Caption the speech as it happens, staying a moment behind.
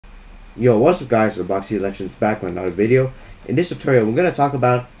Yo, what's up guys, Roblox Elections back with another video. In this tutorial, we're going to talk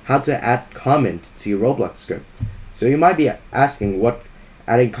about how to add comments to your Roblox script. So you might be asking what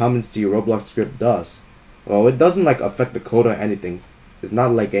adding comments to your Roblox script does. Well, it doesn't affect the code or anything. It's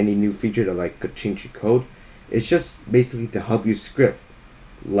not like any new feature that could change your code. It's just basically to help you script.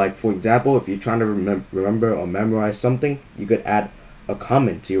 Like for example, if you're trying to remember or memorize something, you could add a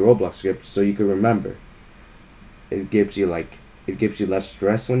comment to your Roblox script so you can remember. It gives you less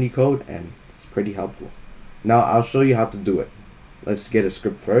stress when you code, and it's pretty helpful. Now I'll show you how to do it. Let's get a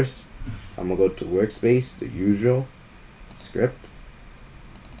script first. I'm gonna go to workspace, the usual script,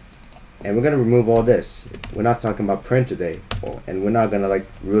 and we're gonna remove all this. We're not talking about print today, and we're not gonna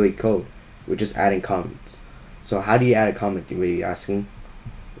really code. We're just adding comments. So how do you add a comment, you may be asking?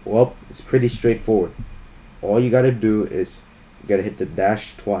 Well, it's pretty straightforward. All you gotta do is you gotta hit the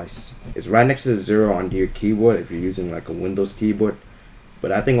dash twice. It's right next to the 0 on your keyboard if you're using a Windows keyboard,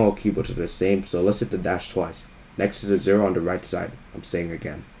 but I think all keyboards are the same, so let's hit the dash twice next to the 0 on the right side. I'm saying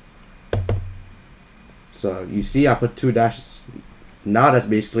again. So you see I put 2 dashes. Now that's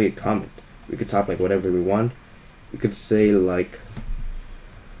basically a comment. We could type whatever we want. We could say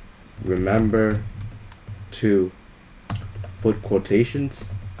remember to put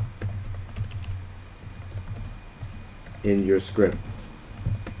quotations in your script.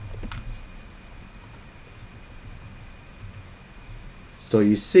 So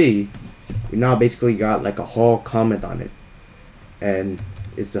you see, we now basically got a whole comment on it, and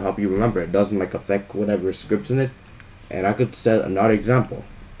it's to help you remember. It doesn't affect whatever scripts in it. And I could set another example,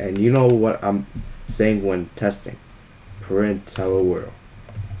 and you know what I'm saying when testing. Print hello world.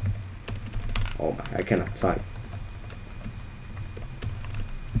 Oh my, I cannot type.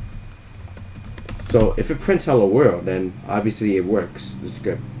 So if it prints hello world, then obviously it works, the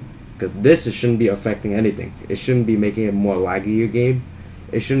script. Because this shouldn't be affecting anything. It shouldn't be making it more laggy, your game.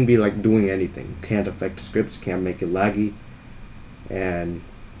 It shouldn't be doing anything. Can't affect the scripts, can't make it laggy. And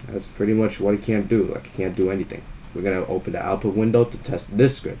that's pretty much what it can't do. It can't do anything. We're gonna open the output window to test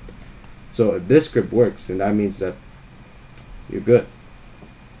this script. So if this script works, then that means that you're good.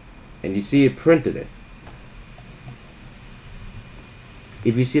 And you see it printed it.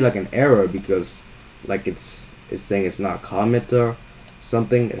 If you see an error because it's saying it's not a comment or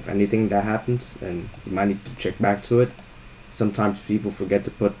something, if anything that happens, then you might need to check back to it. Sometimes people forget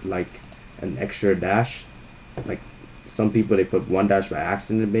to put an extra dash. Some people, they put 1 dash by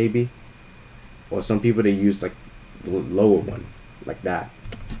accident maybe, or some people they use the lower one like that,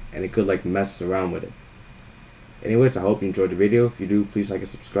 and it could mess around with it. Anyways, I hope you enjoyed the video. If you do, please like and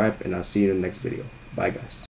subscribe, and I'll see you in the next video. Bye guys.